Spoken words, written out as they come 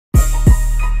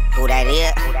Who that is?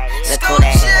 The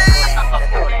Kodak.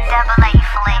 Devil ain't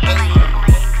flame.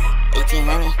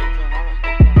 1800.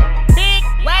 Bigg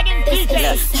Wagon DJ.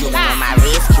 Look, Cuban on my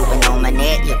wrist, Cuban on my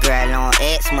neck. Your girl on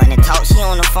X. Money talk, she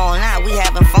on the phone now. We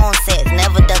having phone sex.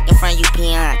 Never ducking from you,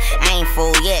 peon. I ain't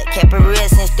full yet. Kept it real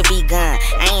since the begun.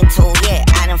 I ain't told yet.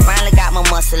 I done finally got my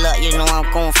muscle up. You know I'm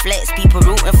gon' flex. People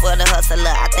rooting for the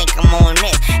hustler. I think I'm on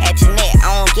next. At your neck,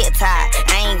 I don't get tired.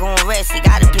 I ain't gon' rest. You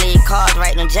gotta play your cards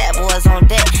right. Them jack boys on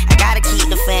deck. I gotta keep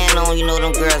the fan on. You know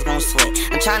them girls gon' sweat.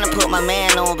 I'm tryna put my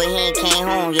man on, but he ain't came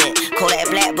home yet. Kodak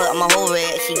black, but my whole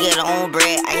red. She get her own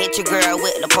bread. I hit your girl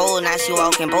with the pole. Now she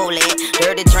walking bowleg.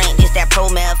 Dirty drink, this that pro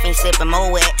meth. Ain't sipping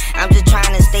more wet. I'm just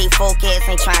tryna stay focused.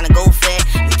 Ain't tryna go fat.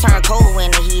 You turn cold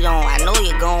when the heat on. I know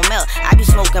you gon' melt. I be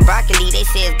smoking broccoli. They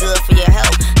say it's good for your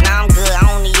health. Now I'm good. I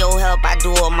don't need your help. I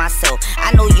do it myself.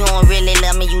 I know you don't really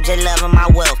love me. You just loving my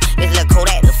wealth. It's Lil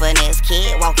Kodak, the funniest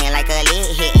kid. Walking like a lid,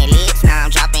 hitting licks. Now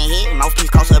I'm dropping hit. Mouthpiece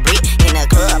cost a brick. In the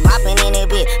club, popping in it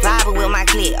bit. Vibin with my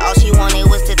clip. All she wanted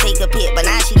was to take a pic, but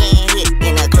now she getting hit.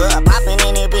 In the club, popping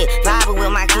in it bit. Vibin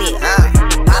with my clip.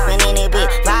 Popping in it bit.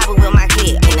 Vibin with my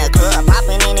clip. In the club,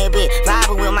 popping in it bit.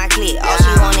 Vibin with my clip. All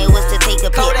she wanted was to take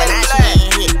a pic, but now she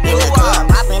getting hit. In the club,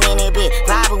 popping in it bit.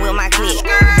 Vibin with my clip.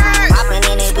 Popping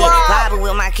in it bit. Vibin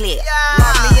with my clip.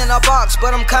 Lock me in a box,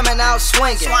 but I'm coming out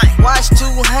swinging. Watch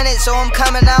 200, so I'm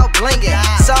coming out blinging.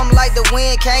 Something like the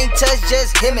wind can't touch,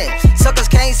 just hit me. Suckers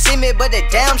can't see me, but the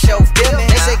damn show feel me.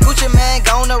 They say Gucci man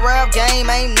gone, the rap game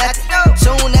ain't nothing.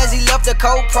 Soon as he left, the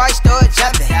cold price started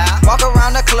jumping. Walk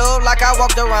around the club like I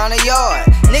walked around the yard.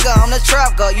 Nigga, I'm the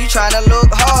trap girl, you tryna look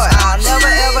hard. I'll never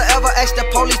ever ever ask the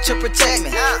police to protect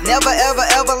me. Never ever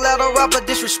ever let a rapper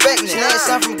disrespect me. Now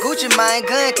something from Gucci man,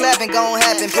 gun clapping gon'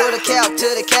 happen. Pull the cap to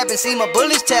the cap and see my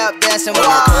bullets tap dancing.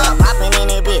 Popping in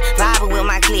it bit, vibing with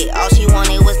my clip. All she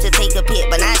wanted was to take a pic,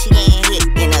 but now she ain't